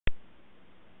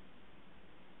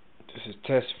is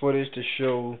test footage to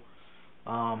show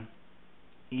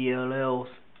ELL's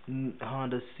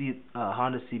Honda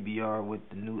CBR with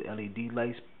the new LED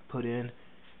lights put in.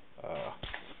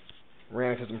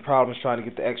 Ran into some problems trying to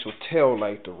get the actual tail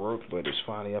light to work, but it's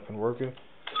finally up and working.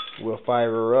 We'll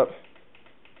fire her up.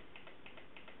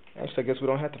 Actually, I guess we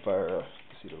don't have to fire her up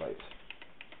to see the lights.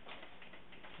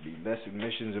 Be less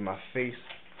emissions in my face,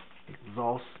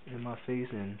 exhaust in my face,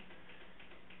 and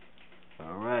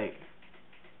alright.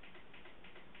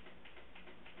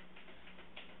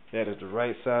 That is the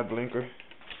right side blinker.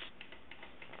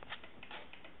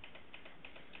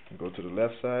 Go to the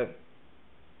left side.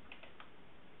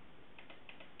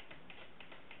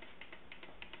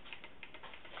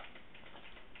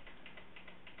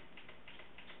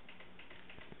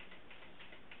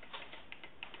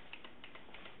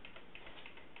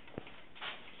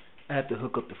 I have to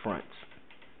hook up the fronts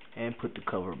and put the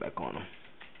cover back on them,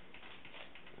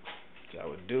 which I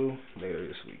would do later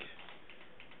this week.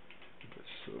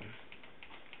 So,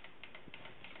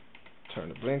 turn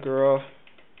the blinker off,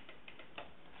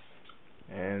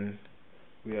 and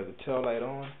we have the tail light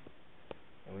on.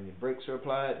 And when your brakes are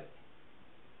applied,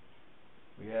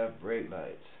 we have brake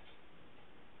lights.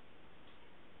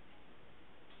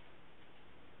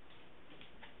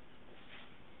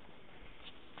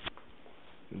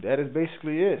 That is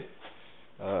basically it.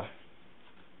 I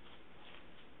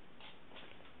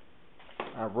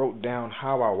wrote down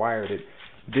how I wired it.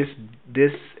 This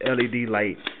LED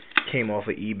light came off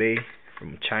of eBay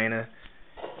from China,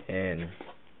 and it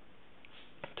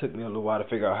took me a little while to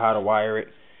figure out how to wire it.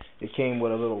 It came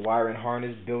with a little wiring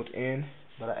harness built in,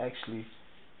 but I actually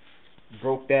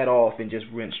broke that off and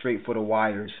just went straight for the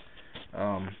wires.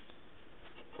 I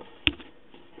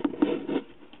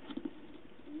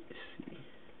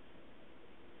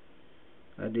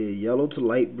did yellow to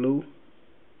light blue.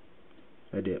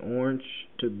 I did orange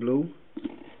to blue.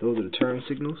 Those are the turn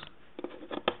signals.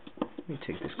 Let me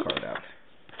take this card out.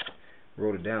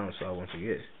 Wrote it down so I won't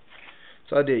forget.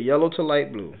 So I did yellow to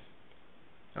light blue.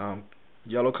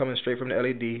 Yellow coming straight from the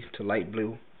LED to light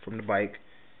blue from the bike.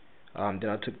 Then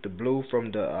I took the blue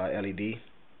from the LED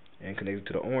and connected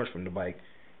to the orange from the bike.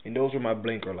 And those were my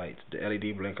blinker lights, the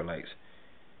LED blinker lights.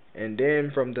 And then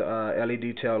from the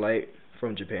LED tail light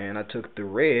from Japan, I took the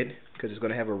red, because it's going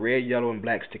to have a red, yellow, and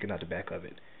black sticking out the back of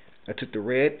it. I took the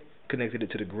red, connected it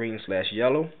to the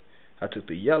green/yellow. I took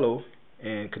the yellow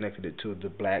and connected it to the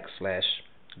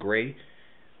black/gray,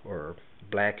 or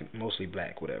black, mostly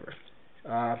black, whatever.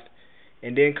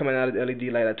 And then coming out of the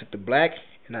LED light, I took the black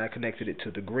and I connected it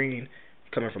to the green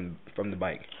coming from the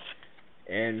bike.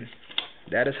 And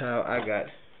that is how I got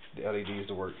the LEDs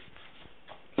to work.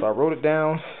 So I wrote it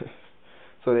down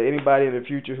so that anybody in the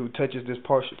future who touches this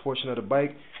portion of the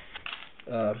bike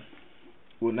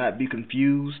will not be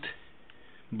confused.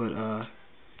 But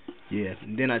yeah,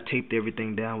 and then I taped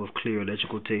everything down with clear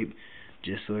electrical tape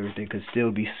just so everything could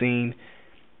still be seen.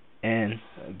 And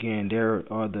again, there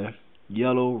are the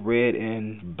yellow, red,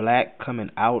 and black coming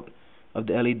out of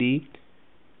the LED,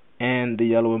 and the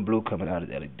yellow and blue coming out of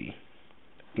the LED.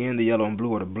 Again, the yellow and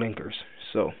blue are the blinkers.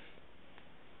 So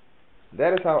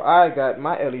that is how I got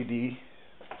my LED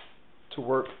to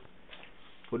work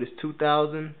for this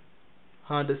 2000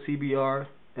 Honda CBR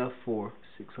F4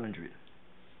 600.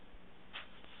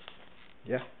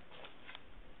 Yeah.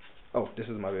 Oh, this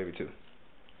is my baby too.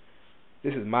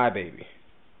 This is my baby.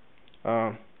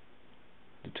 The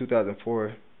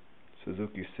 2004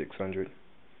 Suzuki 600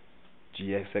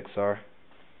 GXXR.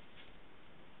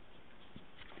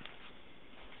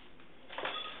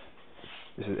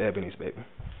 This is Ebony's baby.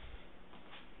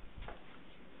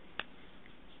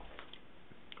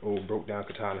 Old broke down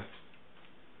katana.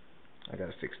 I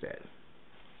gotta fix that.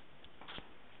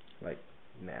 Like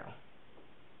now.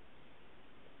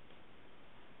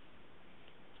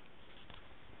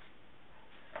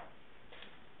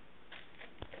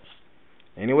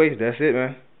 Anyways, that's it,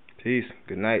 man. Peace.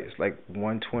 Good night. It's like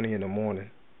 1:20 in the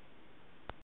morning.